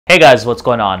Hey guys, what's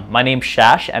going on? My name's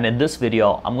Shash, and in this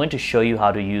video I'm going to show you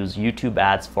how to use YouTube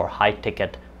ads for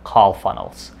high-ticket call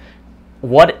funnels.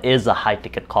 What is a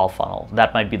high-ticket call funnel?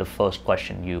 That might be the first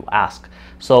question you ask.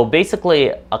 So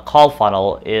basically, a call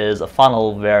funnel is a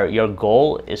funnel where your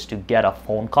goal is to get a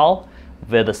phone call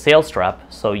with a sales rep.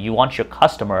 So you want your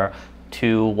customer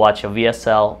to watch a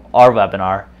VSL or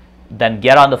webinar, then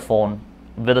get on the phone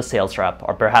with a sales rep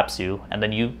or perhaps you, and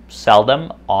then you sell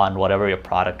them on whatever your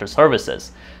product or service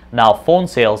is. Now, phone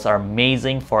sales are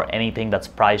amazing for anything that's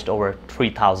priced over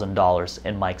 $3,000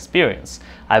 in my experience.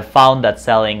 I've found that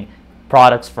selling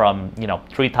products from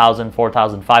 $3,000,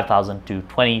 $4,000, $5,000 to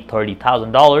 $20,000,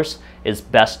 $30,000 is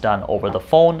best done over the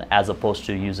phone as opposed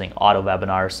to using auto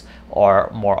webinars or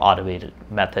more automated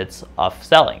methods of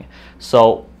selling.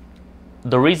 So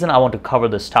the reason I want to cover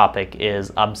this topic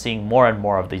is I'm seeing more and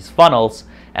more of these funnels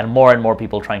and more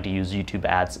people trying to use YouTube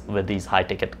ads with these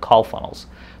high-ticket call funnels.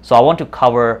 So I want to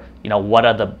cover, what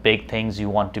are the big things you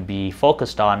want to be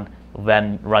focused on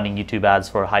when running YouTube ads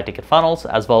for high-ticket funnels,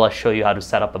 as well as show you how to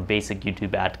set up a basic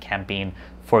YouTube ad campaign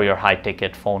for your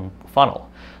high-ticket phone funnel.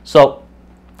 So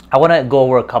I want to go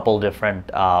over a couple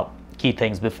different key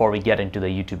things before we get into the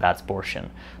YouTube ads portion.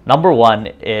 Number one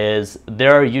is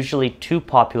there are usually two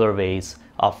popular ways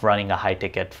of running a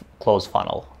high-ticket close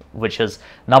funnel, which is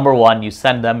number one, you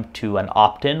send them to an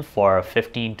opt-in for a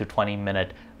 15 to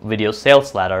 20-minute video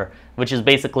sales letter, which is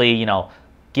basically,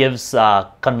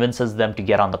 convinces them to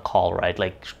get on the call, right?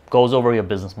 Like goes over your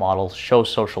business model, shows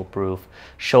social proof,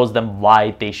 shows them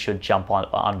why they should jump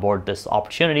on board this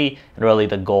opportunity, and really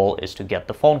the goal is to get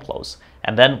the phone close.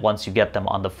 And then once you get them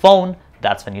on the phone,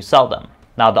 that's when you sell them.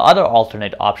 Now, the other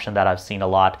alternate option that I've seen a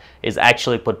lot is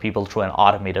actually put people through an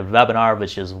automated webinar,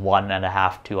 which is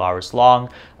 1.5 to 2 hours long,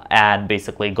 and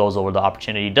basically goes over the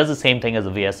opportunity, does the same thing as a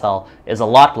VSL, is a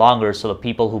lot longer, so the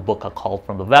people who book a call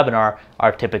from the webinar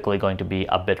are typically going to be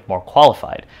a bit more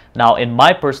qualified. Now, in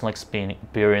my personal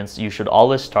experience, you should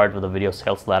always start with a video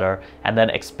sales letter and then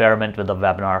experiment with the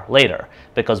webinar later,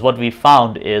 because what we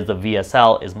found is the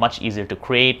VSL is much easier to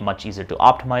create, much easier to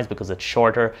optimize because it's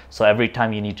shorter. So every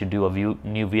time you need to do a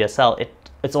new VSL,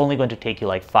 it's only going to take you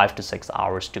like 5 to 6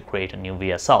 hours to create a new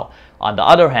VSL. On the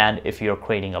other hand, if you're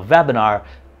creating a webinar,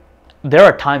 there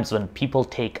are times when people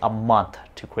take a month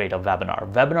to create a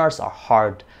webinar. Webinars are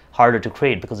harder to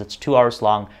create because it's 2 hours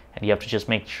long and you have to just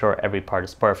make sure every part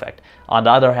is perfect. On the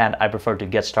other hand, I prefer to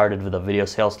get started with a video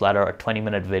sales letter, a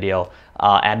 20-minute video,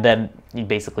 and then you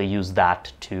basically use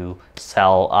that to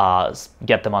sell,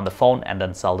 get them on the phone and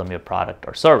then sell them your product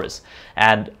or service.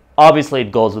 And obviously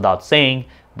it goes without saying,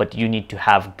 but you need to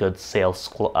have good sales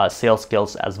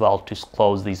skills as well to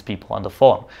close these people on the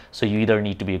phone. So you either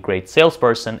need to be a great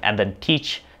salesperson and then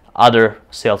teach other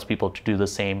salespeople to do the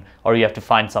same, or you have to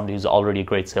find somebody who's already a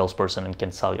great salesperson and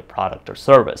can sell your product or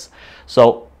service.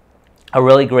 So a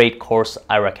really great course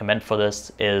I recommend for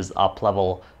this is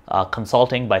Up-Level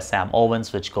Consulting by Sam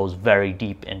Owens, which goes very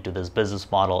deep into this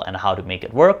business model and how to make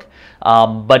it work.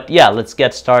 But yeah, let's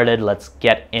get started. Let's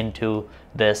get into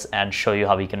this and show you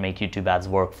how we can make YouTube ads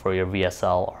work for your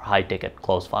VSL or high-ticket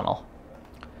close funnel.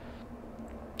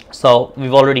 So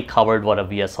we've already covered what a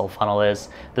VSL funnel is.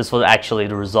 This was actually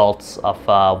the results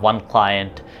of one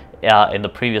client in the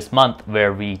previous month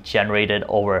where we generated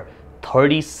over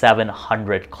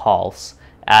 3,700 calls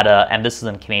and this is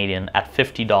in Canadian, at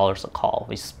 $50 a call.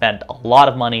 We spent a lot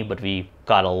of money, but we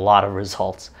got a lot of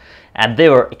results. And they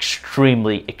were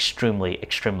extremely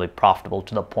profitable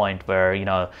to the point where,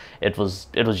 it was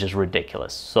just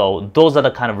ridiculous. So those are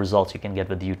the kind of results you can get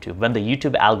with YouTube. When the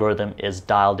YouTube algorithm is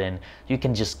dialed in, you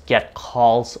can just get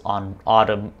calls on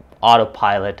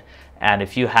autopilot. And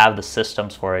if you have the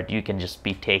systems for it, you can just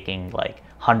be taking like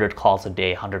 100 calls a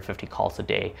day, 150 calls a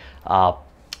day.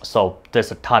 So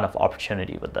there's a ton of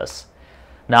opportunity with this.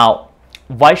 Now,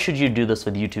 why should you do this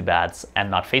with YouTube ads and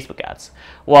not Facebook ads?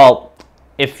 Well,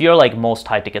 if you're like most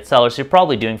high-ticket sellers, you're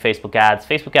probably doing Facebook ads.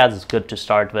 Facebook ads is good to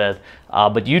start with,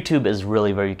 but YouTube is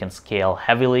really where you can scale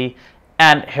heavily.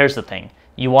 And here's the thing,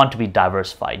 you want to be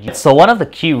diversified. So one of the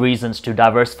key reasons to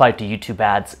diversify to YouTube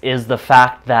ads is the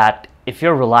fact that if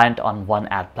you're reliant on one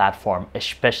ad platform,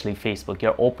 especially Facebook,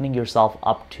 you're opening yourself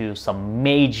up to some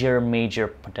major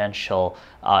potential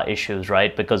issues,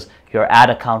 right? Because your ad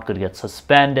account could get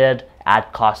suspended,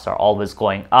 ad costs are always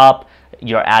going up,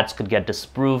 your ads could get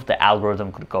disapproved, the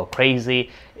algorithm could go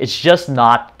crazy. It's just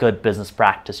not good business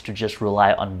practice to just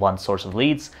rely on one source of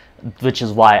leads, which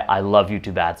is why I love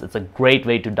YouTube ads. It's a great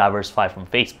way to diversify from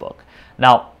Facebook.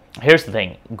 Now, here's the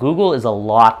thing, Google is a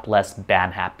lot less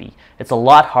ban happy. It's a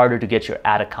lot harder to get your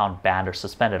ad account banned or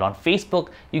suspended. On Facebook,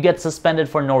 you get suspended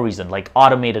for no reason, like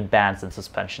automated bans and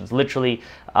suspensions. Literally,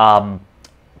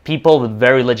 people with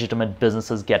very legitimate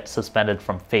businesses get suspended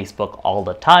from Facebook all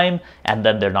the time, and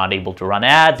then they're not able to run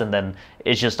ads, and then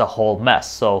it's just a whole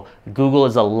mess. So Google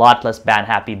is a lot less ban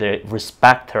happy. They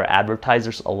respect their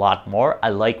advertisers a lot more. I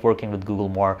like working with Google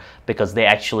more because they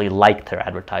actually like their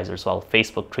advertisers, while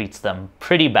Facebook treats them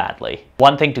pretty badly.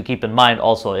 One thing to keep in mind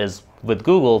also is with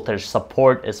Google, their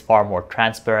support is far more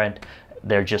transparent.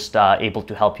 They're just able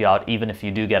to help you out. Even if you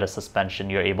do get a suspension,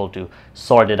 you're able to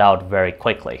sort it out very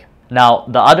quickly. Now,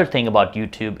 the other thing about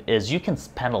YouTube is you can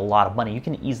spend a lot of money. You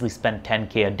can easily spend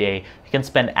 10K a day. You can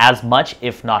spend as much,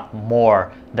 if not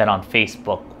more, than on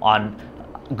Facebook, on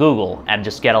Google, and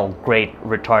just get a great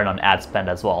return on ad spend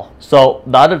as well. So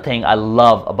the other thing I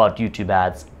love about YouTube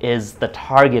ads is the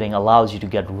targeting allows you to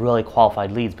get really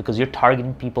qualified leads, because you're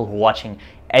targeting people who are watching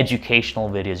educational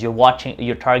videos.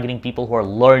 You're targeting people who are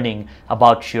learning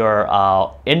about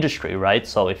your industry, right?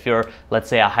 So if you're, let's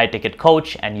say, a high-ticket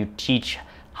coach and you teach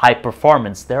high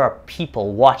performance, there are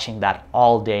people watching that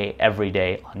all day, every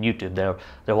day on YouTube.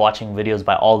 They're watching videos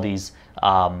by all these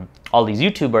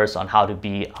YouTubers on how to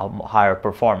be higher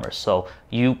performers. So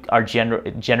you are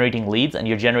generating leads, and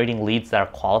you're generating leads that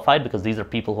are qualified, because these are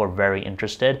people who are very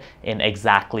interested in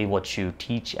exactly what you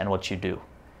teach and what you do.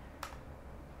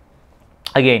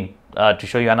 Again, to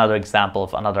show you another example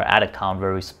of another ad account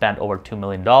where we spent over $2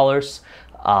 million,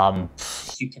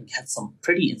 you can get some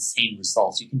pretty insane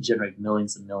results. You can generate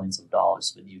millions and millions of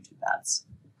dollars with YouTube ads.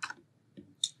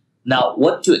 Now,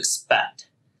 what to expect?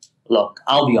 Look,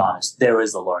 I'll be honest, there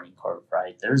is a learning curve,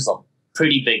 right? There's a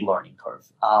pretty big learning curve.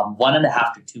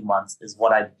 1.5 to 2 months is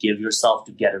what I'd give yourself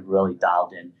to get it really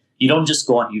dialed in. You don't just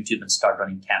go on YouTube and start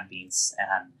running campaigns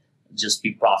and just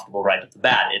be profitable right off the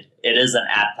bat. It is an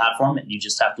ad platform, and you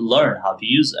just have to learn how to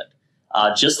use it.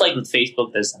 Just like with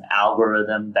Facebook, there's an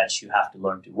algorithm that you have to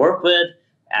learn to work with,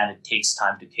 and it takes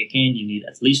time to kick in. You need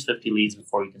at least 50 leads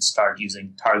before you can start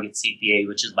using target CPA,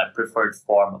 which is my preferred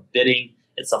form of bidding.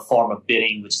 It's a form of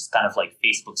bidding which is kind of like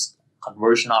Facebook's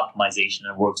conversion optimization,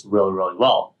 and works really, really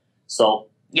well. So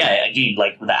yeah, again,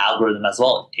 like with the algorithm as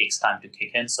well, it takes time to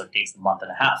kick in, so it takes 1.5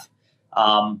 months.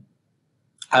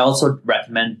 I also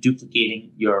recommend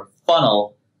duplicating your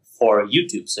funnel for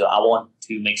YouTube. So I want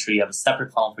to make sure you have a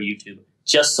separate funnel for YouTube,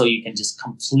 just so you can just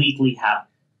completely have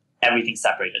everything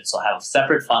separated. So have a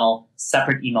separate funnel,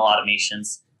 separate email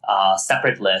automations,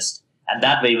 separate list. And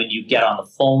that way, when you get on the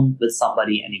phone with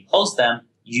somebody and you close them,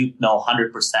 you know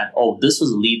 100%, oh, this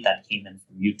was a lead that came in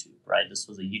from YouTube, right? This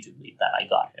was a YouTube lead that I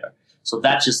got here. So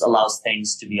that just allows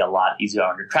things to be a lot easier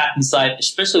on your tracking side,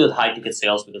 especially with high ticket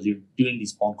sales, because you're doing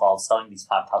these phone calls, selling these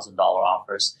 $5,000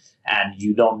 offers, and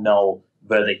you don't know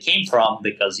where they came from,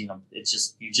 because you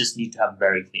just need to have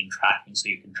very clean tracking, so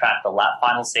you can track the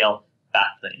final sale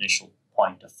back to the initial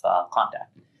point of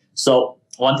contact. So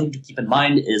one thing to keep in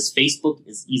mind is Facebook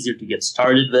is easier to get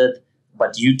started with,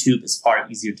 but YouTube is far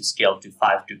easier to scale to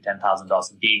 $5,000 to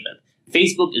 $10,000 a day with.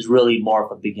 Facebook is really more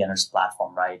of a beginner's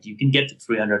platform, right? You can get to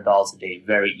 $300 a day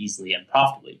very easily and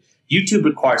profitably. YouTube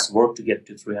requires work to get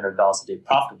to $300 a day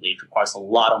profitably. It requires a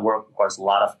lot of work, requires a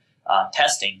lot of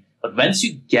testing. But once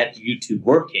you get YouTube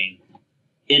working,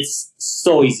 it's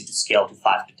so easy to scale to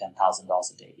 $5,000 to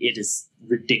 $10,000 a day. It is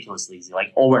ridiculously easy.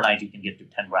 Like overnight, you can get to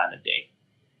 10 grand a day.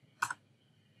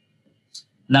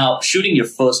 Now, shooting your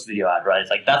first video ad, right?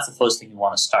 Like that's the first thing you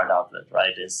want to start out with,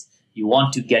 right? Is you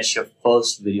want to get your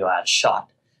first video ad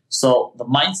shot. So the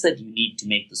mindset you need to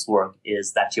make this work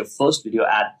is that your first video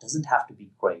ad doesn't have to be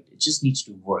great. It just needs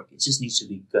to work. It just needs to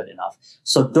be good enough.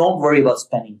 So don't worry about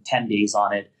spending 10 days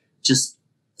on it. Just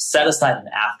set aside an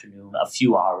afternoon, a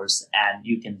few hours, and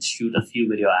you can shoot a few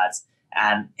video ads.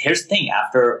 And here's the thing,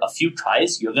 after a few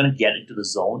tries, you're going to get into the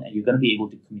zone and you're going to be able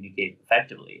to communicate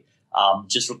effectively.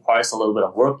 Just requires a little bit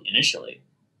of work initially.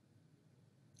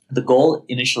 The goal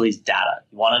initially is data.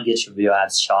 You want to get your video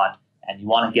ads shot and you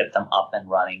want to get them up and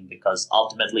running, because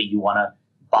ultimately you want to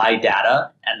buy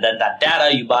data, and then that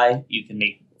data you buy, you can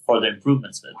make further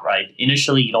improvements with, right?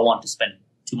 Initially, you don't want to spend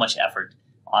too much effort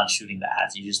on shooting the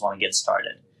ads. You just want to get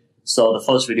started. So the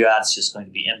first video ad is just going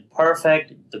to be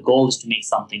imperfect. The goal is to make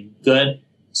something good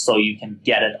so you can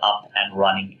get it up and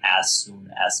running as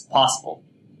soon as possible.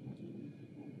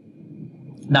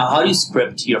 Now, how do you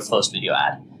script your first video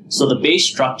ad? So the base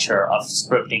structure of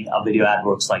scripting a video ad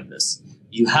works like this.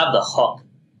 You have the hook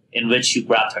in which you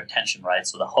grab her attention, right?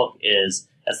 So the hook is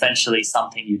essentially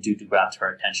something you do to grab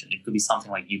her attention. It could be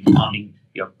something like you pounding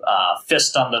your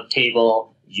fist on the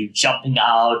table, you jumping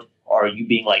out, or you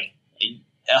being like,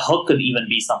 a hook could even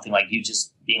be something like you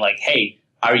just being like, hey,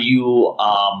 are you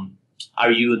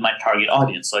in my target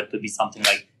audience? So it could be something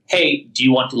like, hey, do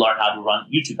you want to learn how to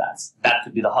run YouTube ads? That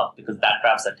could be the hook, because that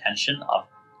grabs the attention of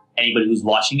anybody who's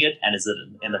watching it and is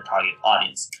in the target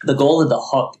audience. The goal of the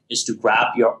hook is to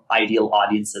grab your ideal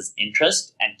audience's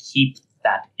interest and keep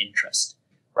that interest,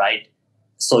 right?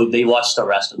 So they watch the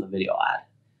rest of the video ad.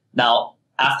 Now,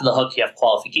 after the hook, you have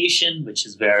qualification, which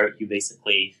is where you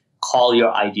basically call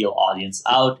your ideal audience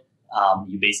out.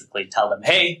 You basically tell them,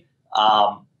 hey,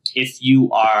 if you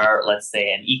are, let's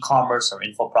say, an e-commerce or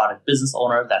info product business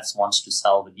owner that wants to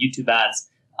sell with YouTube ads,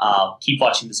 keep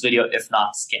watching this video. If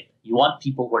not, skip. You want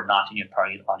people who are not in your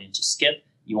target audience to skip.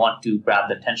 You want to grab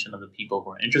the attention of the people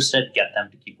who are interested, get them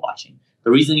to keep watching.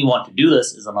 The reason you want to do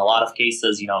this is in a lot of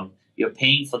cases, you're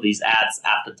paying for these ads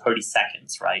after 30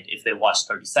 seconds, right? If they watch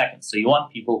 30 seconds. So you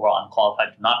want people who are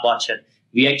unqualified to not watch it.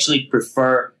 We actually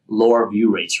prefer lower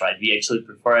view rates, right? We actually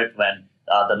prefer it when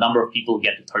the number of people who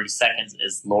get to 30 seconds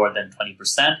is lower than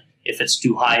 20%. If it's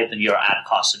too high, then your ad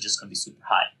costs are just going to be super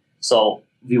high. So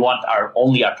we want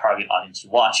only our target audience to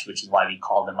watch, which is why we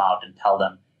call them out and tell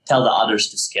the others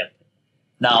to skip.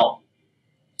 Now,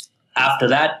 after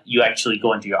that, you actually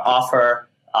go into your offer,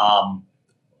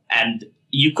 and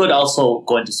you could also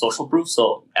go into social proof.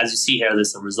 So as you see here,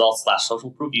 there's a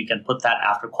results/social proof. You can put that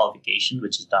after qualification,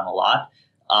 which is done a lot.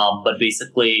 But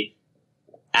basically,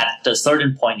 at a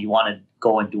certain point, you want to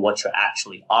go into what you're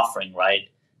actually offering, right?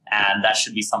 And that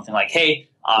should be something like, hey,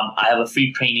 I have a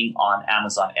free training on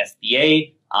Amazon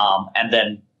FBA, and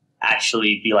then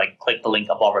actually be like, click the link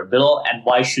above or below. And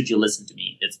why should you listen to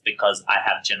me? It's because I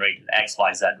have generated X,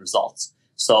 Y, Z results.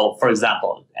 So for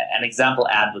example, an example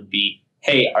ad would be,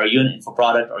 hey, are you an info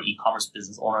product or e-commerce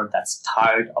business owner that's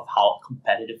tired of how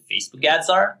competitive Facebook ads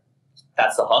are?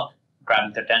 That's the hook,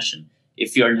 grabbing their attention.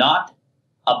 If you're not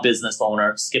a business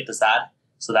owner, skip this ad.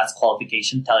 So that's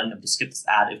qualification, telling them to skip this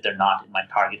ad if they're not in my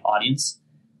target audience.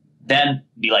 Then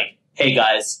be like, hey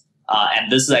guys,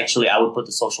 and this is actually, I would put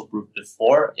the social proof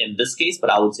before in this case, but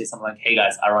I would say something like, hey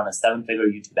guys, I run a 7-figure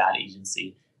YouTube ad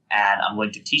agency, and I'm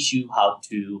going to teach you how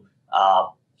to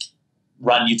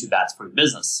run YouTube ads for your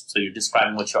business. So you're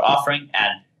describing what you're offering,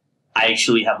 and I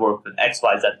actually have worked with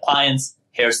XYZ clients.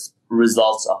 Here's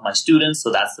results of my students.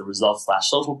 So that's the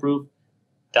results/social proof.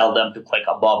 Tell them to click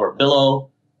above or below,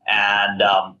 and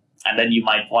then you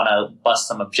might want to bust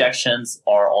some objections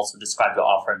or also describe your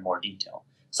offer in more detail.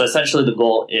 So essentially the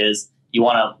goal is you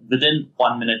want to, within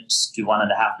 1 minute to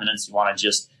 1.5 minutes, you want to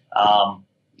just,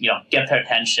 get their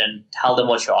attention, tell them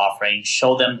what you're offering,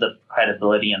 show them the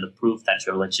credibility and the proof that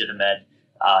you're legitimate,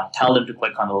 tell them to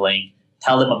click on the link,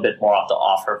 tell them a bit more of the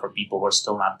offer for people who are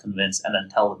still not convinced, and then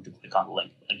tell them to click on the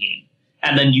link again.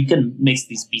 And then you can mix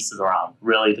these pieces around.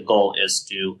 Really, the goal is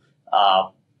to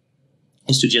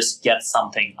just get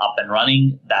something up and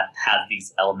running that has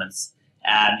these elements.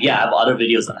 And yeah, I have other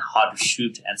videos on how to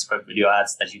shoot and script video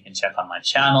ads that you can check on my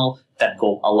channel that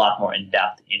go a lot more in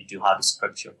depth into how to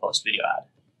script your first video ad.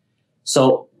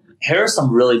 So here are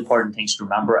some really important things to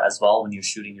remember as well when you're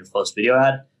shooting your first video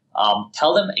ad.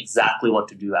 Tell them exactly what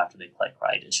to do after they click,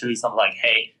 right? It should be something like,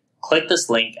 hey, click this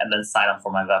link and then sign up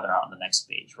for my webinar on the next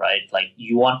page, right? Like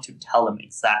you want to tell them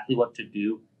exactly what to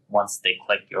do once they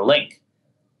click your link.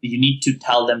 You need to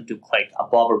tell them to click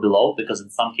above or below, because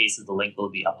in some cases the link will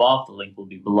be above, the link will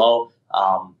be below,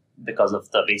 because of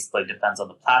basically depends on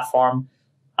the platform,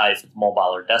 if it's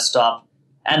mobile or desktop.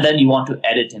 And then you want to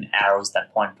edit in arrows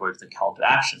that point towards the call to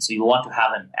action. So you want to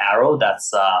have an arrow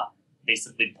that's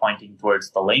basically pointing towards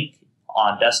the link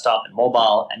on desktop and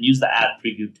mobile, and use the ad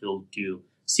preview tool to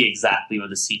see exactly where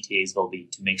the CTAs will be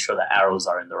to make sure the arrows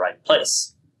are in the right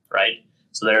place, right?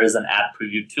 So there is an ad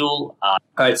preview tool. All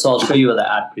right, so I'll show you what the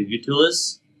ad preview tool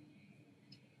is.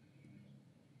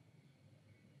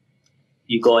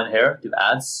 You go in here to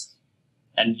ads,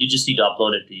 and you just need to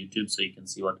upload it to YouTube so you can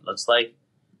see what it looks like.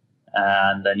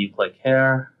 And then you click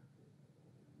here,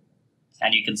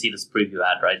 and you can see this preview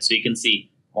ad, right? So you can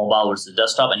see mobile versus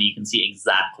desktop, and you can see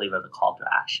exactly where the call to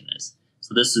action is.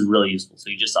 So this is really useful. So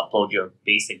you just upload your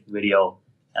basic video,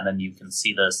 and then you can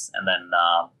see this, and then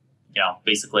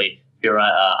basically here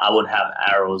I would have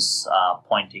arrows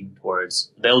pointing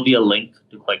towards. There'll be a link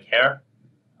to click here,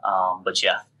 but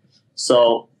yeah.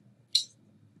 So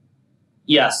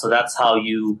that's how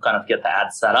you kind of get the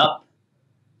ad set up.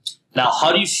 Now,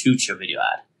 how do you shoot your video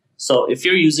ad? So if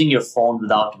you're using your phone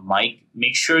without a mic,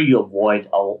 make sure you avoid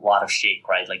a lot of shake,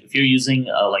 right? Like if you're using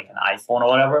like an iPhone or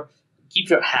whatever, keep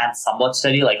your hand somewhat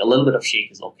steady. Like a little bit of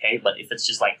shake is okay, but if it's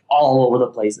just like all over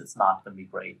the place, it's not going to be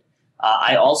great.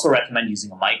 I also recommend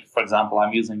using a mic. For example,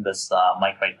 I'm using this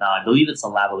mic right now. I believe it's a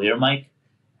lavalier mic,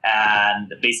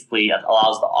 and basically it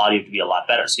allows the audio to be a lot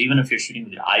better. So even if you're shooting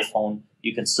with your iPhone,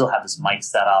 you can still have this mic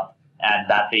set up, and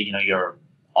that way, your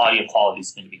audio quality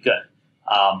is going to be good.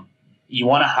 You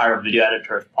want to hire a video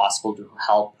editor if possible to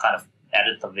help kind of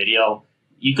edit the video.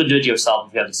 You could do it yourself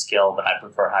if you have the skill, but I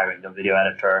prefer hiring a video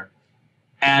editor.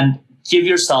 And give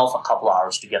yourself a couple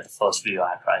hours to get the first video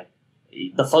ad right.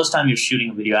 The first time you're shooting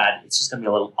a video ad, it's just going to be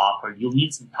a little awkward. You'll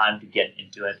need some time to get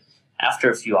into it. After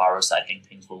a few hours, I think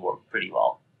things will work pretty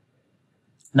well.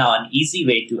 Now, an easy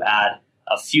way to add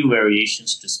a few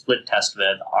variations to split test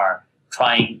with are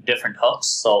trying different hooks.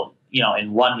 So,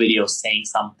 in one video saying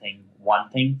something, one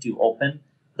thing to open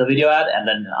the video ad, and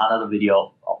then in another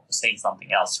video saying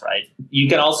something else, right? You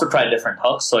can also try different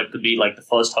hooks. So it could be like the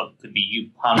first hook could be you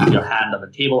pounding your hand on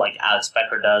the table like Alex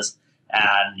Becker does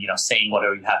and, saying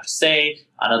whatever you have to say.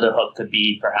 Another hook could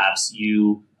be perhaps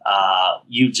you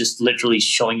just literally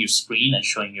showing your screen and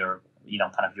showing your,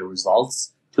 kind of your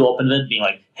results to open with, being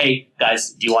like, hey,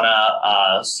 guys, do you want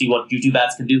to see what YouTube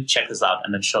ads can do? Check this out,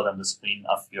 and then show them the screen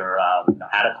of your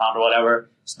ad account or whatever.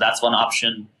 So that's one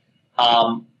option.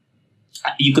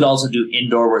 You could also do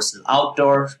indoor versus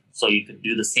outdoor. So you could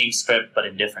do the same script, but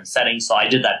in different settings. So I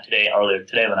did that earlier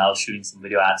today when I was shooting some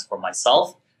video ads for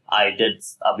myself. I did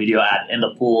a video ad in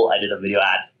the pool. I did a video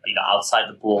ad, outside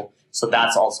the pool. So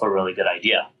that's also a really good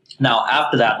idea. Now,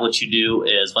 after that, what you do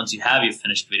is once you have your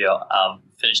finished video,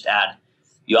 finished ad,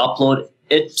 you upload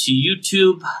it to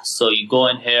YouTube. So you go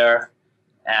in here,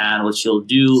 and what you'll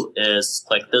do is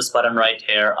click this button right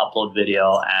here, upload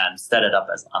video, and set it up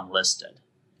as unlisted.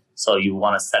 So you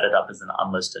want to set it up as an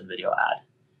unlisted video ad.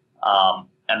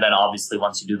 And then obviously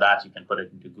once you do that, you can put it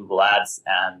into Google Ads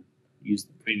and use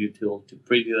the preview tool to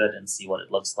preview it and see what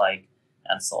it looks like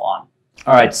and so on.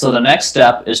 All right, so the next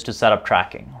step is to set up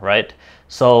tracking, right?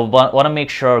 So want to make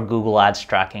sure Google Ads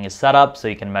tracking is set up so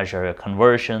you can measure your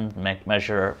conversion,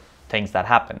 measure things that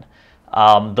happen.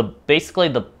 Basically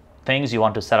the things you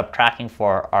want to set up tracking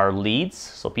for are leads,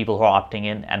 so people who are opting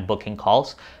in and booking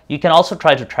calls. You can also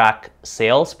try to track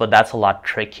sales, but that's a lot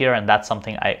trickier, and that's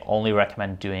something I only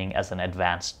recommend doing as an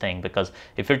advanced thing, because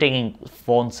if you're taking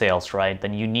phone sales, right,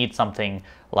 then you need something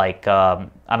like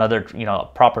another,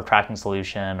 proper tracking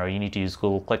solution, or you need to use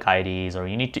Google Click IDs, or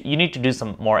you need to do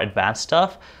some more advanced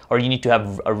stuff, or you need to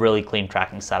have a really clean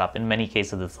tracking setup. In many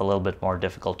cases, it's a little bit more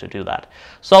difficult to do that.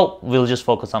 So we'll just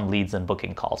focus on leads and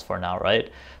booking calls for now,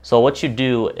 right? So what you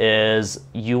do is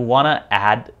you want to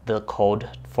add the code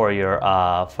for your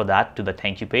for that to the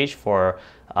thank you page for.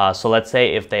 So let's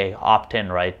say if they opt in,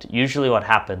 right? Usually what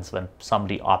happens when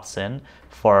somebody opts in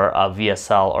for a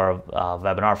VSL or a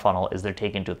webinar funnel is they're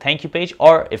taken to a thank you page,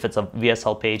 or if it's a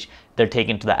VSL page, they're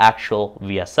taken to the actual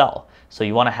VSL. So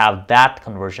you want to have that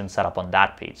conversion set up on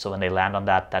that page. So when they land on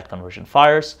that conversion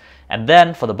fires. And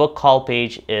then for the book call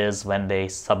page is when they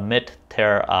submit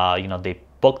their, they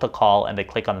book the call and they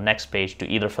click on the next page to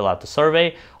either fill out the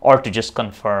survey or to just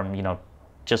confirm,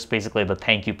 just basically the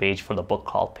thank you page for the book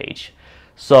call page.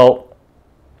 So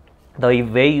the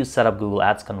way you set up Google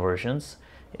Ads conversions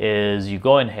is you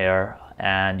go in here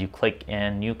and you click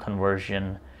in new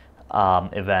conversion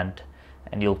event,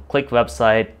 and you'll click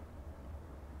website,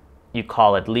 you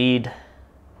call it lead,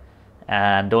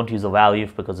 and don't use a value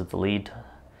because it's a lead.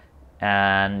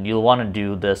 And you'll want to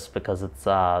do this because it's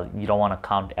you don't want to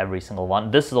count every single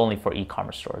one. This is only for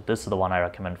e-commerce store. This is the one I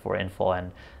recommend for info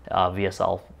and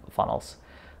VSL funnels.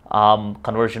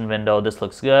 Conversion window, this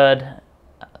looks good.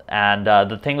 And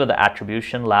the thing with the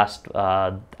attribution,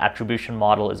 attribution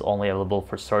model is only available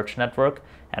for search network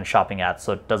and shopping ads,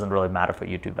 so it doesn't really matter for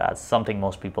YouTube ads, something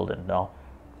most people didn't know.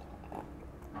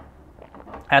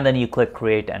 And then you click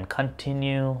create and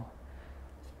continue.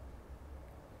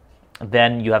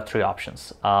 Then you have three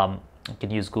options. You can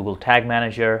use Google Tag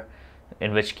Manager,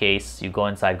 in which case you go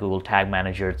inside Google Tag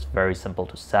Manager. It's very simple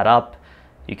to set up.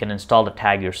 You can install the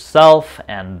tag yourself,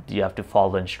 and you have to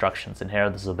follow the instructions in here.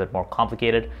 This is a bit more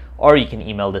complicated. Or you can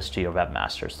email this to your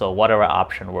webmaster. So whatever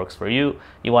option works for you,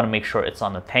 you want to make sure it's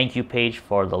on the thank you page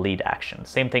for the lead action.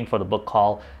 Same thing for the book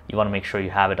call. You want to make sure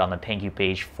you have it on the thank you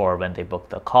page for when they book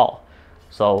the call.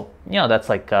 So, that's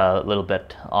like a little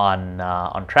bit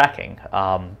on tracking.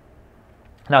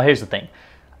 Now, here's the thing.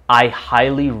 I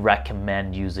highly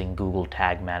recommend using Google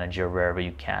Tag Manager wherever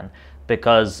you can,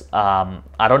 because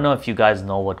I don't know if you guys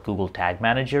know what Google Tag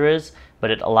Manager is, but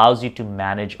it allows you to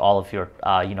manage all of your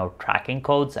tracking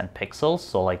codes and pixels.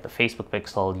 So like the Facebook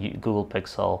pixel, Google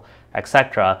pixel,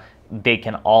 etc. They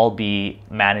can all be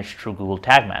managed through Google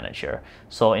Tag Manager.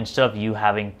 So instead of you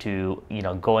having to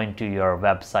go into your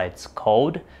website's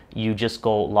code you just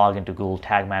go log into Google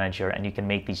Tag Manager and you can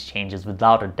make these changes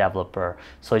without a developer.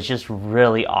 So it's just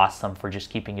really awesome for just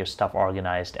keeping your stuff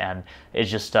organized, and it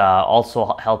just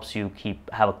also helps you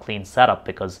have a clean setup,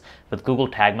 because with Google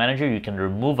Tag Manager you can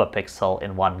remove a pixel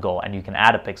in one go and you can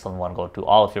add a pixel in one go to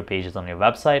all of your pages on your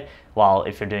website. While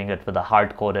if you're doing it with a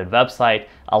hard-coded website,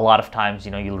 a lot of times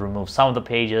you'll remove some of the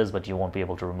pages but you won't be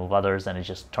able to remove others, and it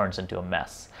just turns into a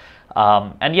mess.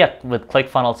 And yeah, with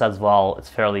ClickFunnels as well, it's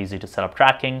fairly easy to set up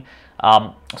tracking.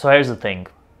 So here's the thing.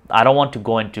 I don't want to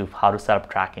go into how to set up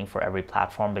tracking for every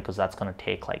platform because that's going to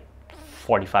take like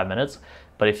 45 minutes.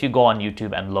 But if you go on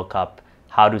YouTube and look up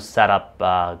how to set up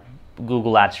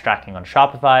Google Ads tracking on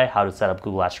Shopify, how to set up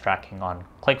Google Ads tracking on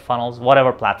ClickFunnels,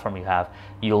 whatever platform you have,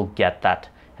 you'll get that.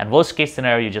 And worst case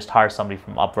scenario, you just hire somebody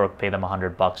from Upwork, pay them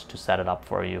 $100 to set it up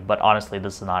for you. But honestly,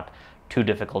 this is not too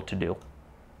difficult to do.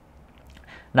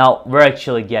 Now we're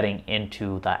actually getting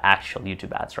into the actual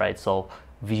YouTube ads, right? So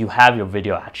you have your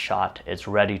video ad shot, it's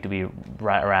ready to be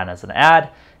ran as an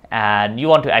ad, and you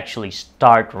want to actually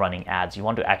start running ads. You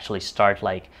want to actually start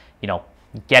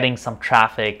getting some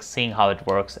traffic, seeing how it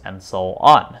works, and so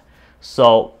on.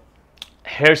 So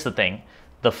here's the thing.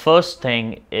 The first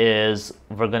thing is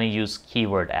we're going to use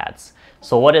keyword ads.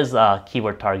 So what is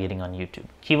keyword targeting on YouTube?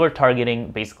 Keyword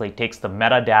targeting basically takes the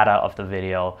metadata of the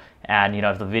video, and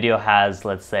if the video has,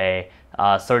 let's say,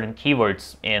 certain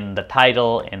keywords in the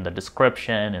title, in the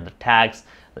description, in the tags,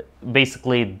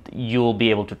 basically you'll be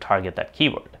able to target that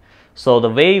keyword. So the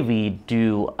way we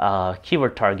do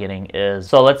keyword targeting is,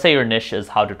 so let's say your niche is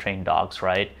how to train dogs,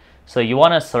 right? So you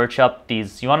want to search up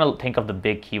these, you want to think of the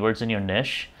big keywords in your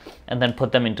niche and then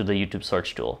put them into the YouTube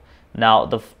search tool. Now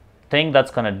the thing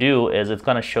that's going to do is it's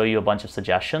going to show you a bunch of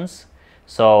suggestions.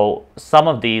 So some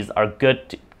of these are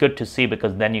good to see,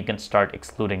 because then you can start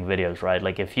excluding videos, right?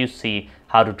 Like if you see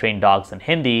how to train dogs in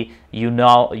Hindi, you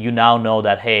now know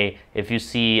that, hey, if you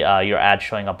see your ad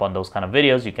showing up on those kind of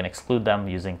videos, you can exclude them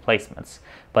using placements.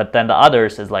 But then the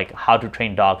others is like how to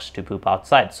train dogs to poop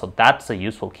outside. So that's a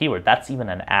useful keyword. That's even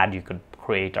an ad you could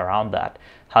create around that.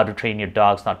 How to train your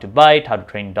dogs not to bite, how to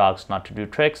train dogs not to do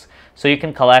tricks. So you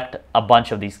can collect a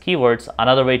bunch of these keywords.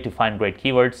 Another way to find great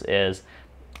keywords is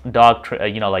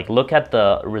look at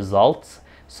the results.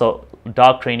 So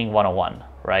dog training 101,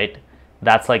 right?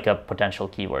 That's like a potential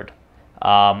keyword.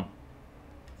 Looking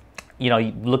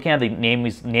at the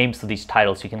names of these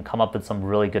titles, you can come up with some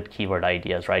really good keyword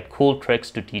ideas, right? Cool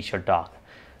tricks to teach your dog,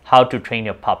 how to train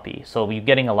your puppy. So you're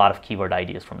getting a lot of keyword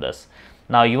ideas from this.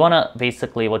 Now you want to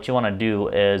basically, what you want to do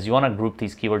is you want to group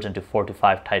these keywords into 4 to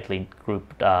 5 tightly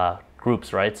grouped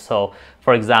groups, right? So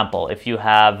for example, if you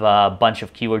have a bunch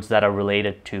of keywords that are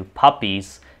related to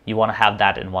puppies, you want to have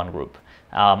that in one group.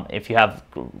 If you have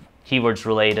keywords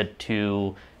related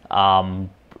to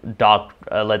dog,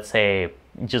 let's say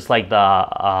just like the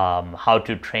how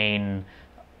to train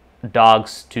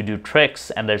dogs to do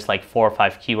tricks, and there's like 4 or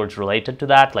 5 keywords related to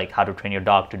that, like how to train your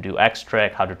dog to do X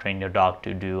trick, how to train your dog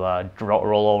to do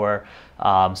rollover,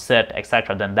 sit,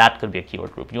 etc., then that could be a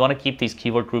keyword group. You want to keep these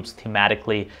keyword groups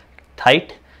thematically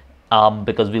tight,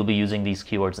 because we'll be using these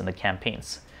keywords in the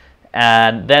campaigns.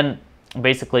 And then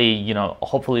basically,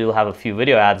 hopefully you'll have a few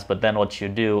video ads, but then what you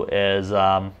do is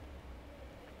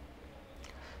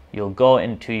you'll go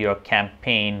into your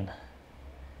campaign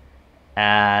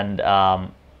and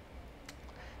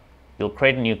you'll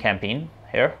create a new campaign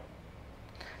here.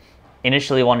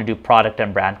 Initially, you want to do product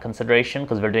and brand consideration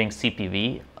because we're doing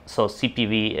CPV. So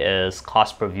CPV is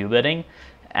cost per view bidding,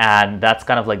 and that's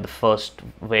kind of like the first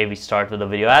way we start with the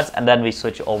video ads, and then we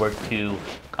switch over to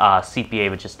CPA,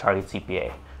 which is target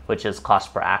CPA, which is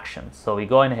cost per action. So we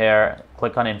go in here,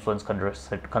 click on influence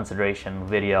consideration,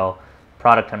 video,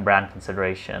 product and brand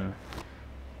consideration,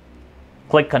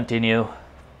 click continue,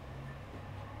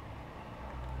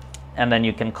 and then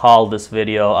you can call this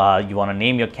video, you want to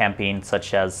name your campaign,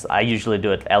 such as I usually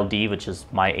do it LD, which is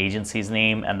my agency's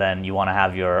name, and then you want to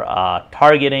have your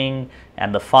targeting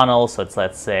and the funnel. So it's,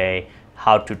 let's say,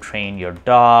 how to train your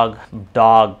dog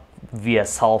via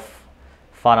self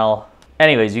funnel.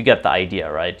 Anyways, you get the idea,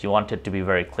 right? You want it to be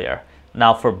very clear.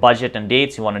 Now for budget and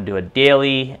dates, you want to do it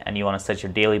daily, and you want to set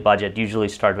your daily budget. Usually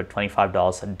start with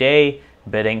 $25 a day.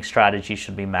 Bidding strategy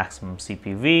should be maximum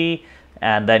CPV.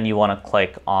 And then you want to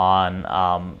click on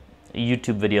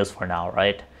YouTube videos for now,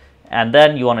 right? And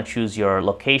then you want to choose your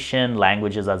location,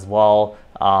 languages as well,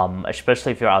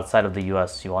 especially if you're outside of the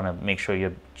US. You want to make sure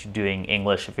you're doing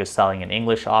English if you're selling an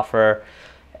English offer.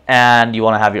 And you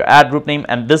want to have your ad group name,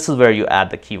 and this is where you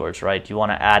add the keywords, right? You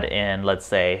want to add in, let's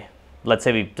say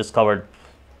we discovered,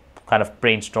 kind of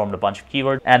brainstormed a bunch of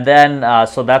keywords, and then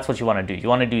so that's what you want to do. You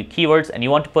want to do keywords, and you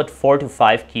want to put 4 to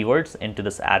 5 keywords into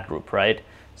this ad group, right?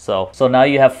 So now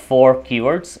you have 4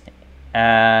 keywords,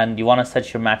 and you want to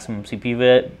set your maximum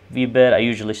CPV bid. I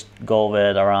usually go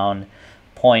with around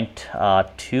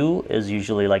 0.2 is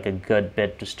usually like a good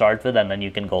bid to start with, and then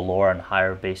you can go lower and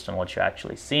higher based on what you're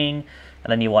actually seeing.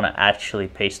 And then you want to actually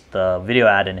paste the video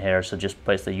ad in here, so just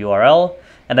paste the URL,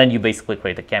 and then you basically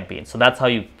create the campaign. So that's how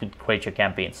you create your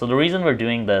campaign. So the reason we're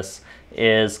doing this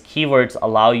is keywords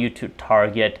allow you to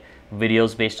target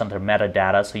videos based on their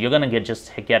metadata. So you're going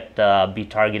to be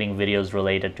targeting videos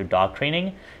related to dog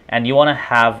training, and you want to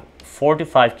have 4 to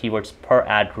 5 keywords per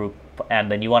ad group,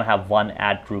 and then you want to have 1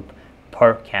 ad group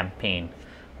per campaign,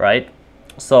 right?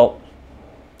 So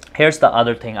here's the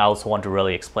other thing I also want to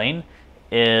really explain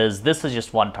is this is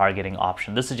just one targeting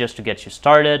option. This is just to get you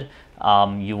started.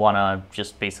 You want to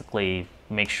just basically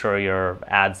make sure your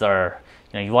ads are,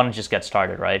 you want to just get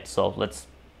started, right? So let's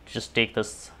just take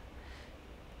this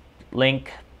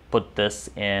link, put this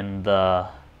in the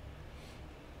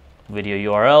video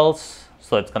URLs.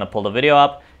 So it's going to pull the video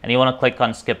up, and you want to click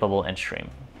on skippable in stream.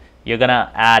 You're going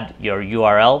to add your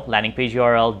URL, landing page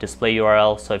URL, display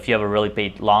URL. So if you have a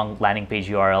really long landing page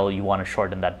URL, you want to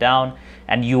shorten that down.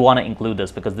 And you want to include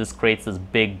this because this creates this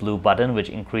big blue button, which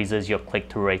increases your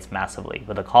click-through rates massively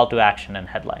with a call to action and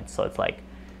headlines. So it's like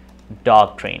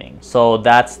dog training. So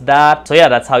that's that. So yeah,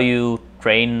 that's how you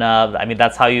train.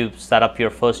 That's how you set up your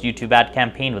first YouTube ad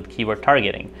campaign with keyword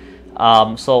targeting.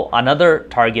 So another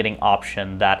targeting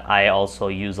option that I also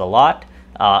use a lot,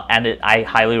 I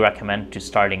highly recommend to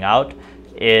starting out,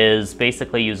 is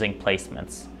basically using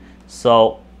placements.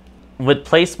 So with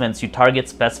placements, you target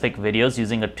specific videos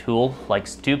using a tool like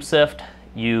StubSift.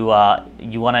 You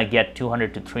want to get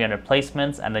 200 to 300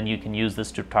 placements, and then you can use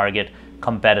this to target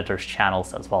competitors'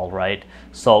 channels as well, right?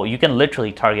 So you can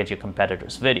literally target your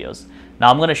competitors' videos.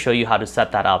 Now I'm going to show you how to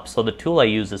set that up. So the tool I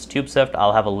use is StubSift.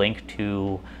 I'll have a link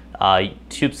to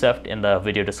StubSift in the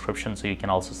video description, so you can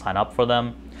also sign up for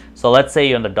them. So let's say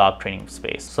you're in the dog training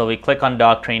space. So we click on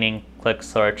dog training, click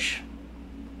search,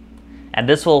 and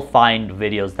this will find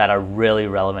videos that are really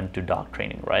relevant to dog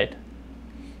training, right?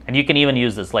 And you can even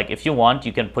use this, like if you want,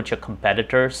 you can put your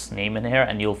competitor's name in here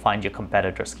and you'll find your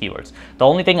competitor's keywords. The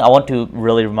only thing I want to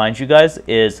really remind you guys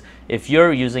is if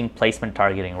you're using placement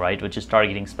targeting, right, which is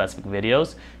targeting specific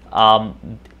videos,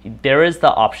 there is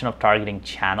the option of targeting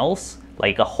channels,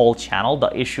 like a whole channel.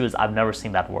 The issue is I've never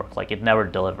seen that work, like it never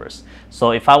delivers.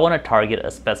 So if I want to target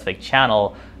a specific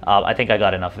channel, I think I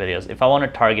got enough videos. If I want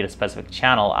to target a specific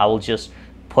channel, I will just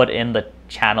put in the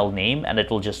channel name and it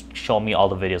will just show me all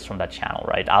the videos from that channel,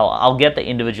 right? I'll get the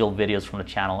individual videos from the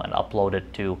channel and upload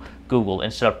it to Google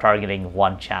instead of targeting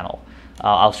one channel.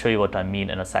 I'll show you what I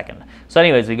mean in a second. So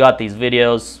anyways, we got these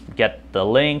videos, get the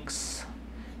links,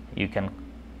 you can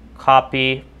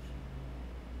copy,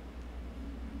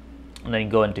 and then you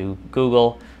go into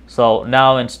Google. So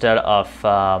now instead of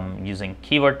using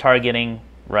keyword targeting,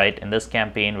 right, in this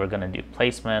campaign, we're going to do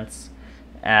placements,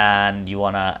 and you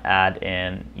want to add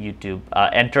in YouTube,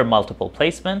 enter multiple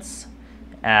placements,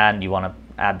 and you want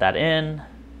to add that in,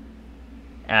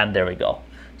 and there we go.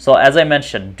 So as I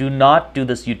mentioned, do not do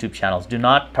this YouTube channels. Do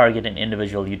not target an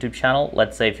individual YouTube channel.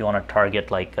 Let's say if you want to target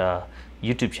like a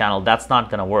YouTube channel, that's not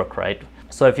going to work, right?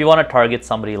 So if you want to target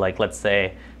somebody like, let's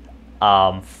say,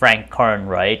 Frank Kern,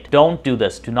 right? Don't do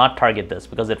this. Do not target this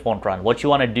because it won't run. What you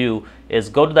want to do is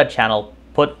go to that channel,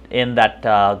 put in that,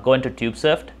 go into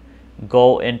TubeSift,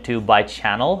 go into by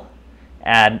channel,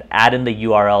 and add in the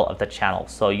URL of the channel.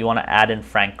 So you want to add in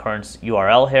Frank Kern's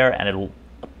URL here, and it will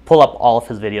pull up all of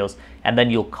his videos, and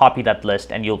then you'll copy that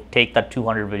list and you'll take that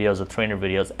 200 videos or 300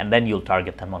 videos and then you'll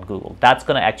target them on Google. That's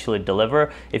going to actually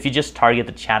deliver. If you just target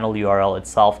the channel URL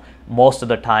itself, most of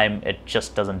the time it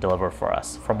just doesn't deliver for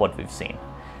us from what we've seen.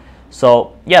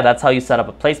 So yeah, that's how you set up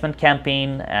a placement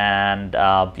campaign, and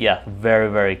yeah, very,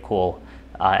 very cool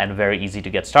and very easy to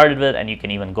get started with. And you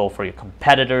can even go for your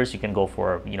competitors. You can go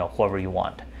for, you know, whoever you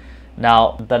want.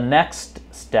 Now, the next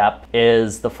step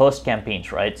is the first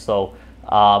campaigns, right? So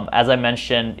as I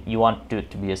mentioned, you want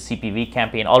it to be a CPV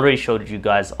campaign. Already showed you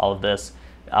guys all of this.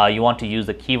 You want to use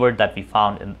the keyword that we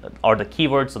found or the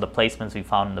keywords or the placements we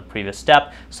found in the previous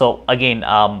step. So again,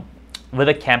 with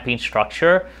a campaign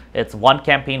structure, it's one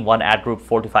campaign, one ad group,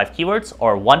 4 to 5 keywords,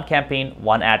 or one campaign,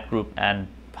 one ad group, and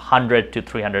 100 to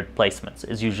 300 placements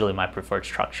is usually my preferred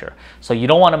structure. So you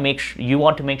don't want to you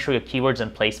want to make sure your keywords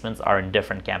and placements are in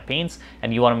different campaigns,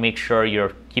 and you want to make sure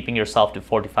you're keeping yourself to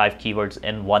 45 keywords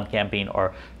in one campaign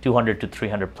or 200 to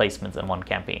 300 placements in one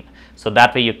campaign. So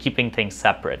that way you're keeping things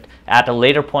separate. At a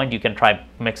later point, you can try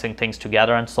mixing things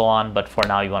together and so on, but for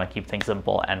now you want to keep things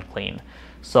simple and clean.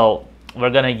 So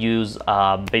we're going to use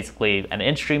basically an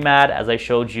in-stream ad, as I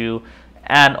showed you,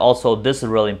 And also, this is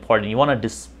really important. You want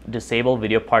to disable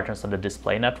video partners on the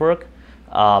display network.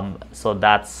 So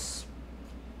that's,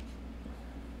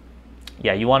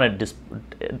 yeah, you want to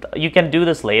you can do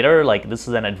this later, like this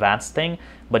is an advanced thing,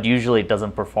 but usually it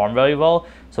doesn't perform very well.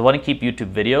 So I want to keep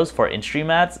YouTube videos for in-stream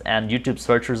ads, and YouTube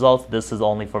search results, this is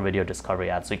only for video discovery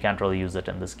ads, so you can't really use it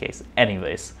in this case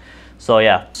anyways. So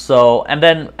yeah, so, and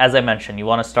then as I mentioned, you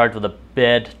want to start with a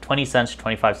bid, 20 cents to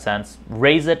 25 cents,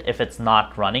 raise it if it's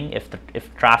not running, if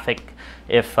traffic,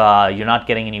 if you're not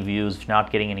getting any views, if you're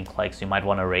not getting any clicks, you might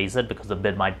want to raise it because the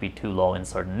bid might be too low in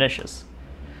certain niches.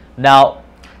 Now,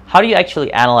 how do you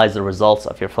actually analyze the results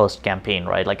of your first campaign,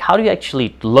 right? Like, how do you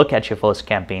actually look at your first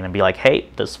campaign and be like, hey,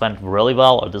 this went really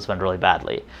well or this went really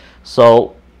badly?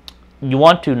 So you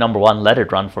want to, number one, let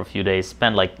it run for a few days,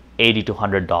 spend like $80 to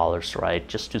 $100, right?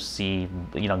 Just to see,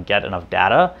 get enough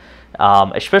data,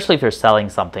 especially if you're selling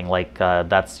something like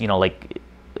that's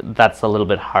a little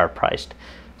bit higher priced.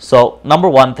 So number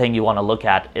one thing you want to look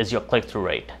at is your click-through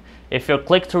rate. If your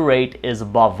click-through rate is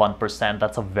above 1%,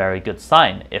 that's a very good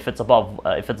sign. If it's above,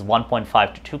 if it's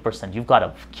 1.5 to 2%, you've got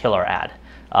a killer ad.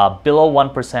 Below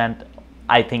 1%,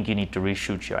 I think you need to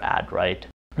reshoot your ad, right?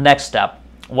 Next step,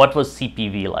 what was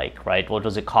CPV like, right? What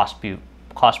was the cost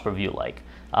per view like?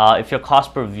 If your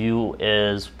cost per view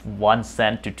is 1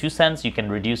 cent to 2 cents, you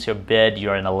can reduce your bid.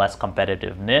 You're in a less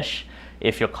competitive niche.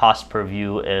 If your cost per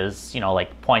view is,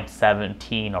 like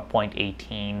 0.17 or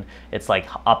 0.18, it's like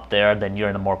up there, then you're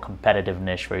in a more competitive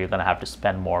niche where you're going to have to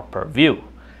spend more per view.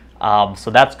 So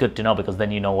that's good to know, because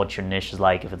then you know what your niche is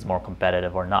like, if it's more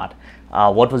competitive or not.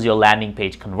 What was your landing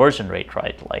page conversion rate,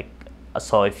 right? Like,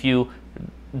 so if you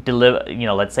deliver,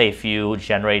 let's say if you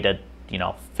generated,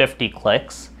 50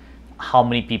 clicks, how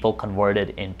many people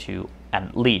converted into a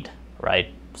lead, right?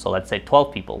 So let's say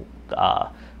 12 people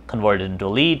converted into a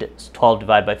lead. It's 12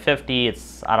 divided by 50,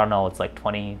 it's, I don't know, it's like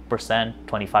 20%,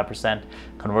 25%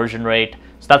 conversion rate.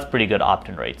 So that's pretty good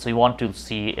opt-in rate. So you want to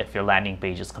see if your landing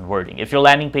page is converting. If your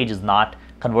landing page is not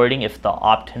converting, if the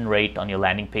opt-in rate on your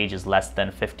landing page is less than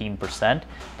 15%,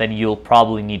 then you'll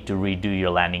probably need to redo your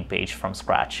landing page from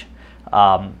scratch.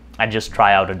 And just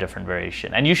try out a different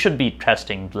variation. And you should be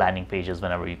testing landing pages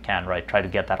whenever you can, right? Try to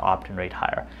get that opt-in rate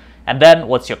higher. And then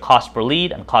what's your cost per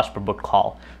lead and cost per book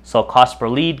call? So cost per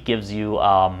lead gives you,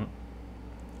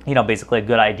 basically a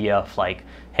good idea of like,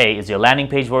 hey, is your landing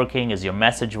page working? Is your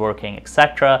message working,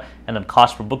 etc. And then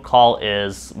cost per book call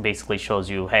is basically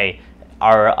shows you, hey,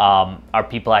 are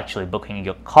people actually booking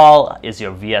your call? Is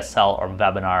your VSL or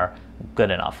webinar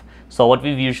good enough? So what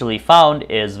we've usually found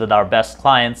is with our best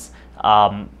clients,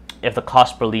 if the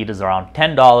cost per lead is around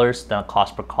 $10, then the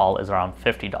cost per call is around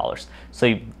 $50.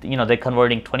 So they're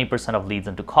converting 20% of leads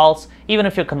into calls. Even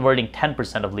if you're converting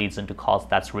 10% of leads into calls,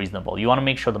 that's reasonable. You want to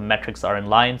make sure the metrics are in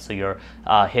line, so you're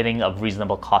hitting a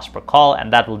reasonable cost per call,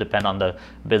 and that will depend on the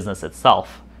business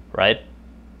itself, right?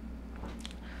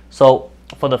 So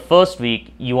for the first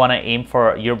week, you want to aim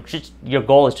for your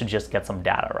goal is to just get some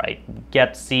data,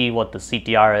 right? See what the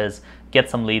CTR is, get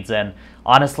some leads in.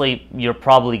 Honestly, you're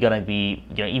probably going to be,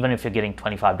 even if you're getting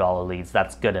 $25 leads,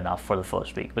 that's good enough for the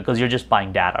first week, because you're just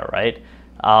buying data, right?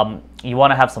 You want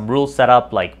to have some rules set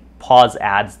up, like pause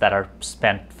ads that are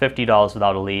spent $50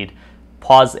 without a lead,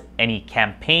 pause any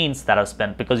campaigns that are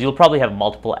spent, because you'll probably have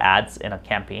multiple ads in a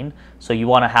campaign. So you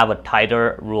want to have a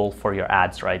tighter rule for your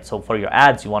ads, right? So for your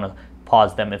ads, you want to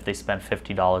pause them if they spend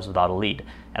 $50 without a lead.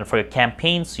 And for your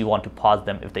campaigns, you want to pause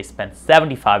them if they spend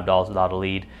 $75 without a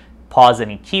lead. Pause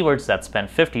any keywords that spend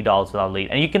 $50 without a lead.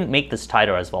 And you can make this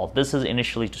tighter as well. This is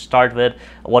initially to start with.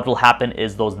 What will happen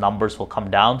is those numbers will come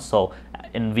down. So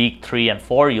in week 3 and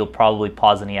 4, you'll probably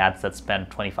pause any ads that spend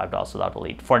 $25 without a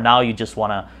lead. For now, you just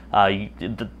want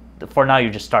to, for now, you're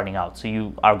just starting out. So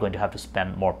you are going to have to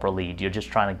spend more per lead. You're just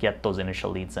trying to get those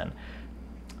initial leads in.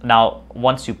 Now,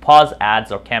 once you pause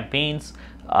ads or campaigns,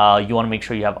 you want to make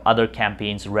sure you have other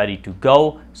campaigns ready to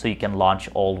go, so you can launch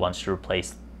old ones to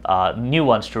replace new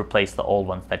ones to replace the old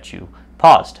ones that you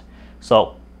paused.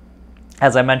 So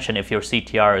as I mentioned, if your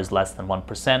CTR is less than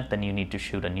 1%, then you need to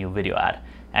shoot a new video ad.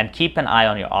 And keep an eye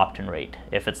on your opt-in rate.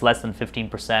 If it's less than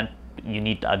 15%, you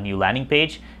need a new landing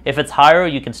page. If it's higher,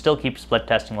 you can still keep split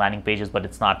testing landing pages, but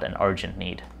it's not an urgent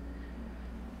need.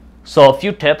 So a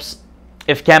few tips.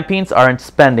 If campaigns aren't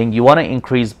spending, you want to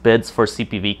increase bids for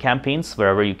CPV campaigns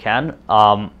wherever you can.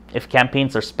 If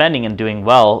campaigns are spending and doing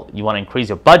well, you want to increase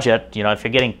your budget. If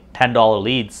you're getting $10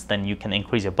 leads, then you can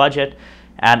increase your budget.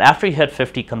 And after you hit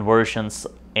 50 conversions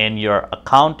in your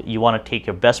account, you want to take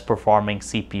your best performing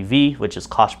CPV, which is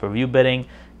cost per view bidding,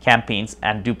 campaigns,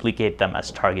 and duplicate them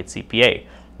as target CPA.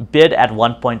 Bid at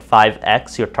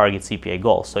 1.5x your target CPA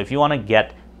goal. So if you want to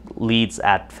get leads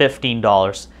at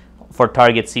 $15, for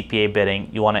target CPA bidding,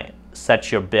 you want to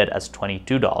set your bid as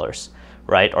 $22,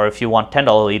 right? Or if you want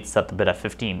 $10 leads, set the bid at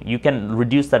 15. You can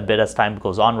reduce that bid as time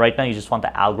goes on. Right now, you just want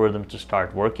the algorithm to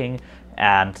start working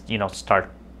and, you know,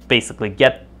 start basically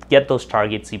get those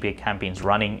target CPA campaigns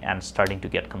running and starting to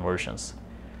get conversions.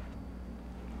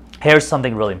 Here's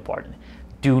something really important.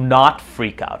 Do not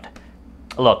freak out.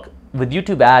 Look, with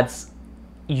YouTube ads,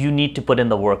 you need to put in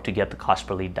the work to get the cost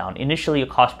per lead down. Initially, your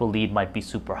cost per lead might be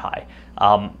super high.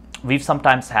 We've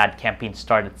sometimes had campaigns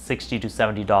start at $60 to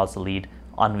 $70 a lead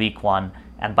on week 1,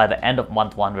 and by the end of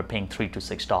month 1, we're paying $3 to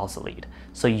 $6 a lead.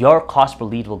 So your cost per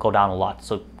lead will go down a lot.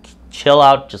 So chill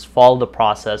out, just follow the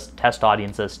process, test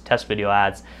audiences, test video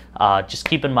ads. Just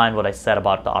keep in mind what I said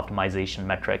about the optimization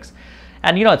metrics.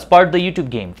 And you know, it's part of the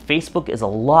YouTube game. Facebook is a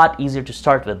lot easier to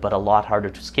start with, but a lot harder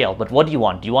to scale. But what do you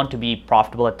want? Do you want to be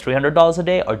profitable at $300 a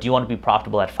day, or do you want to be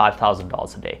profitable at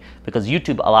 $5,000 a day? Because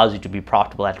YouTube allows you to be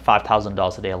profitable at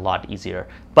 $5,000 a day a lot easier,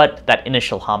 but that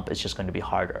initial hump is just going to be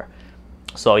harder.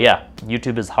 So yeah,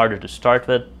 YouTube is harder to start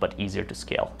with, but easier to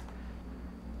scale.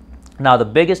 Now, the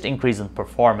biggest increase in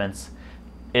performance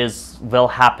will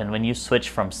happen when you switch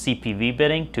from CPV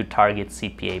bidding to target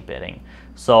CPA bidding.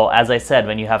 So as I said,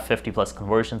 when you have 50 plus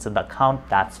conversions in the account,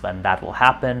 that's when that will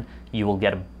happen. You will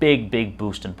get a big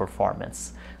boost in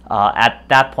performance. At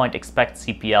that point, expect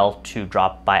CPL to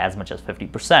drop by as much as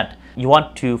 50%. You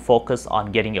want to focus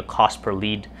on getting your cost per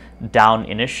lead down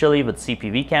initially with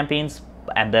CPV campaigns,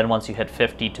 and then once you hit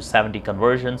 50 to 70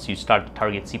 conversions, you start to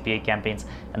target CPA campaigns,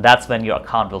 and that's when your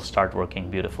account will start working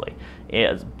beautifully.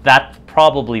 That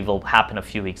probably will happen a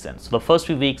few weeks in. So the first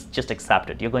few weeks, just accept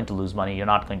it. You're going to lose money. You're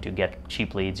not going to get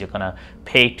cheap leads. You're going to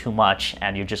pay too much,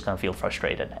 and you're just going to feel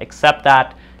frustrated. Accept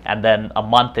that, and then a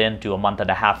month in to a month and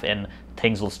a half in,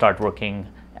 things will start working,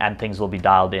 and things will be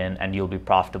dialed in, and you'll be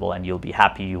profitable, and you'll be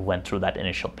happy you went through that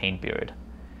initial pain period.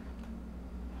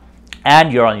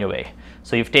 And you're on your way.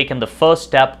 So you've taken the first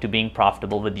step to being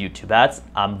profitable with YouTube ads.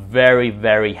 I'm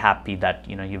very happy that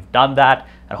you've done that,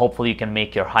 and hopefully you can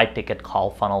make your high ticket call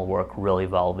funnel work really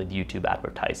well with YouTube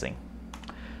advertising.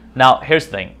 Now here's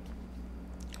the thing.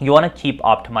 You want to keep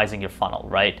optimizing your funnel,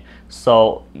 right?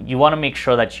 So you want to make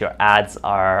sure that your ads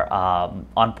are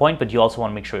on point, but you also want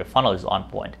to make sure your funnel is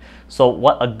on point. So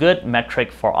what a good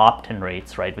metric for opt-in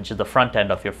rates, right, which is the front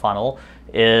end of your funnel,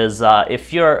 is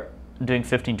if you're doing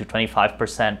 15 to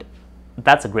 25%,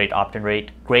 that's a great opt-in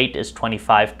rate. Great is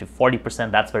 25 to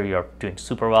 40%. That's where you're doing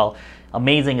super well.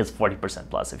 Amazing is 40%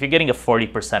 plus. If you're getting a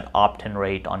 40% opt-in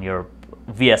rate on your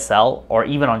VSL or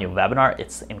even on your webinar,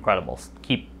 it's incredible.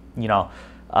 Keep,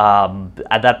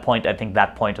 at that point, I think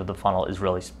that point of the funnel is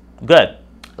really good.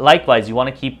 Likewise, you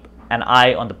want to keep an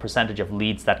eye on the percentage of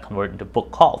leads that convert into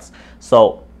book calls.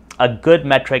 So a good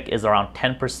metric is around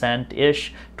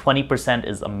 10%-ish. 20%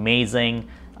 is amazing.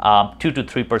 2 to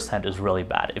 3% is really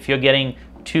bad. If you're getting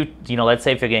let's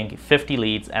say if you're getting 50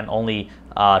 leads and only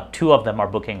 2 of them are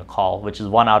booking a call, which is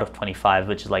 1 out of 25,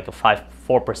 which is like a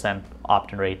 4%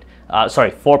 opt-in rate,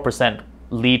 4%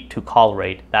 lead to call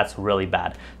rate, that's really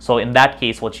bad. So in that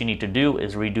case, what you need to do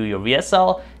is redo your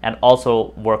VSL and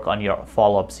also work on your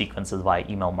follow-up sequences via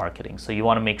email marketing. So you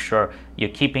want to make sure you're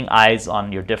keeping eyes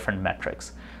on your different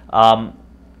metrics. You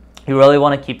really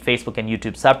want to keep Facebook and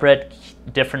YouTube separate,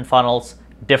 different funnels,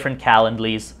 different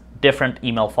Calendlies, different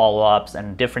email follow-ups,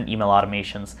 and different email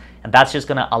automations. And that's just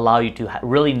going to allow you to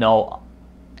really know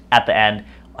at the end,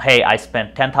 hey, I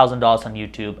spent $10,000 on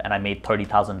YouTube and I made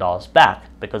 $30,000 back,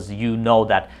 because you know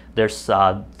that they're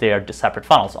separate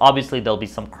funnels. Obviously, there'll be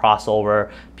some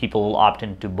crossover. People will opt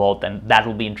into both, and that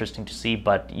will be interesting to see,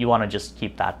 but you want to just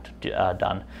keep that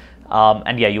done.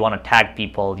 And yeah, you want to tag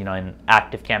people, in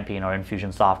ActiveCampaign or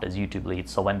Infusionsoft as YouTube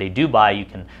leads. So when they do buy, you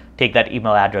can take that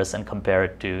email address and compare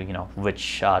it to,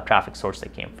 which traffic source they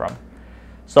came from.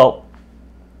 So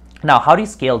now, how do you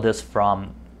scale this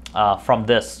from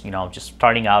this, just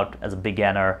starting out as a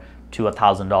beginner to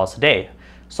 $1,000 a day?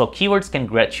 So keywords can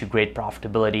get you great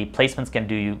profitability. Placements can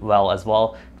do you well as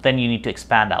well. Then you need to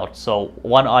expand out. So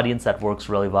one audience that works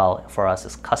really well for us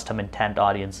is custom intent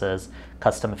audiences,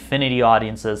 custom affinity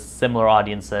audiences, similar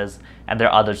audiences, and there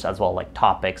are others as well, like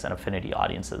topics and affinity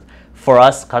audiences. For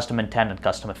us, custom intent and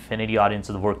custom affinity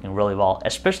audiences are working really well.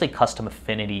 Especially custom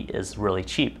affinity is really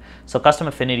cheap. So custom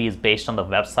affinity is based on the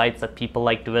websites that people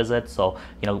like to visit. So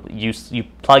you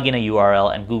plug in a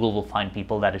URL and Google will find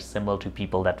people that are similar to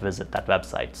people that visit that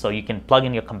website. So you can plug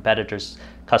in your competitor's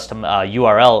custom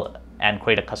URL and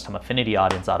create a custom affinity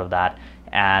audience out of that,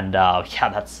 and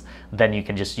then you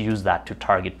can just use that to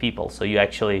target people. So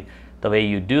the way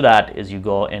you do that is you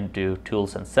go into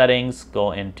tools and settings,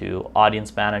 go into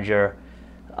audience manager,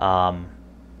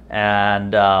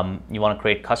 and you want to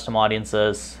create custom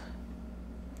audiences.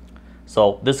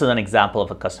 So this is an example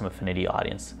of a custom affinity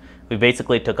audience. We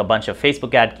basically took a bunch of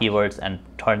Facebook ad keywords and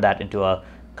turned that into a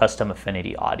custom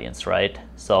affinity audience, right?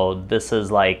 So this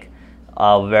is like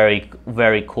a very,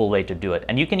 very cool way to do it.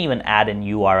 And you can even add in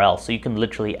URL. So you can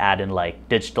literally add in like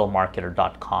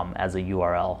digitalmarketer.com as a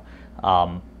URL.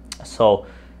 So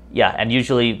yeah, and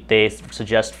usually they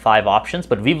suggest 5 options,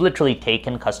 but we've literally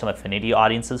taken custom affinity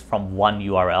audiences from one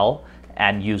URL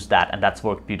and used that, and that's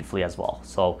worked beautifully as well.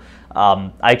 So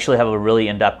I actually have a really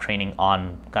in-depth training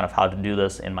on kind of how to do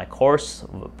this in my course,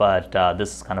 but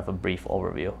this is kind of a brief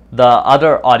overview. The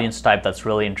other audience type that's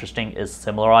really interesting is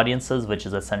similar audiences, which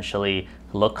is essentially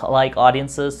look-alike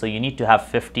audiences. So you need to have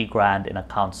 50 grand in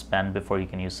account spend before you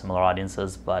can use similar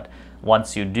audiences, but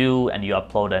once you do and you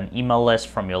upload an email list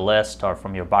from your list or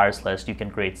from your buyers list, you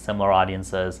can create similar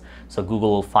audiences. So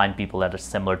Google will find people that are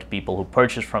similar to people who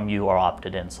purchased from you or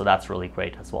opted in. So that's really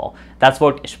great as well. That's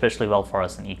worked especially well for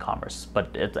us in e-commerce, but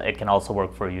it can also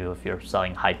work for you if you're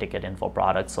selling high ticket info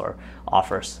products or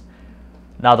offers.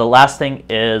 Now the last thing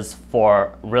is,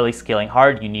 for really scaling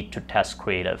hard, you need to test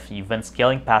creative. You've been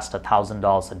scaling past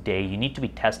 $1,000 a day. You need to be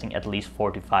testing at least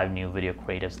 4 to 5 new video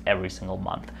creatives every single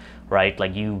month, right?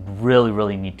 Like you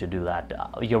really need to do that.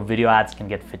 Your video ads can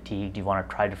get fatigued. You want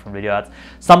to try different video ads.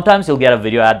 Sometimes you'll get a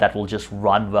video ad that will just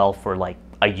run well for like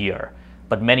a year,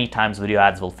 but many times video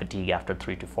ads will fatigue after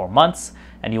 3 to 4 months,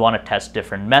 and you want to test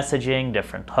different messaging,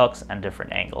 different hooks, and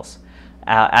different angles.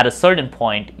 At a certain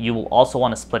point, you will also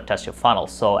want to split test your funnel.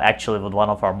 So actually with one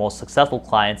of our most successful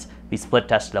clients, we split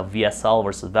tested a VSL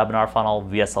versus webinar funnel.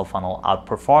 VSL funnel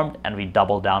outperformed, and we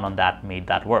doubled down on that, made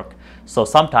that work. So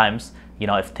sometimes, you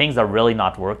know, if things are really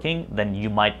not working, then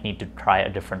you might need to try a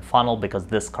different funnel because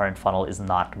this current funnel is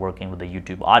not working with the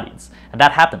YouTube audience. And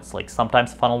that happens. Like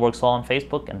sometimes the funnel works well on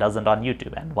Facebook and doesn't on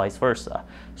YouTube, and vice versa.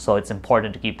 So it's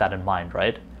important to keep that in mind,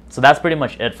 right? So that's pretty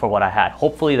much it for what I had.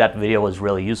 Hopefully that video was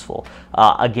really useful.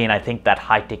 Again, I think that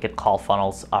high ticket call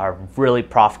funnels are really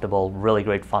profitable, really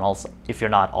great funnels. If you're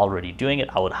not already doing it,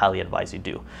 I would highly advise you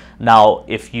do. Now,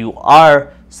 if you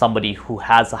are somebody who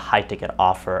has a high ticket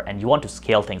offer and you want to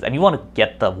scale things and you want to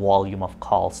get the volume of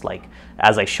calls, like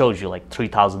as I showed you, like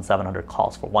 3,700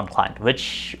 calls for one client,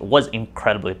 which was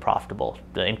incredibly profitable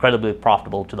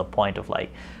to the point of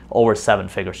like over 7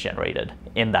 figures generated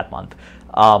in that month.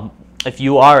 If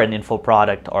you are an info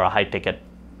product or a high ticket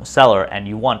seller and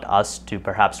you want us to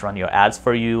perhaps run your ads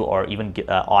for you or even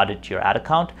audit your ad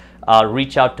account,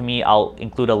 reach out to me. I'll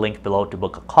include a link below to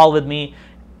book a call with me.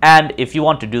 And if you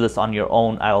want to do this on your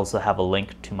own, I also have a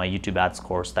link to my YouTube ads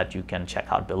course that you can check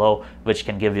out below, which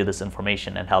can give you this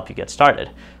information and help you get started.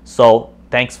 So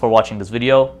thanks for watching this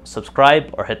video.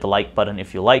 Subscribe or hit the like button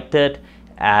if you liked it.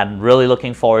 And really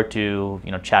looking forward to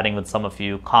chatting with some of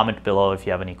you. Comment below if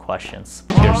you have any questions.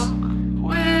 Cheers.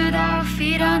 With our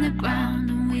feet on the ground,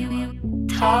 and we will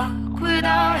talk with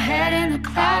our head in the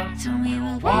clouds, and we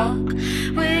will walk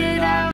with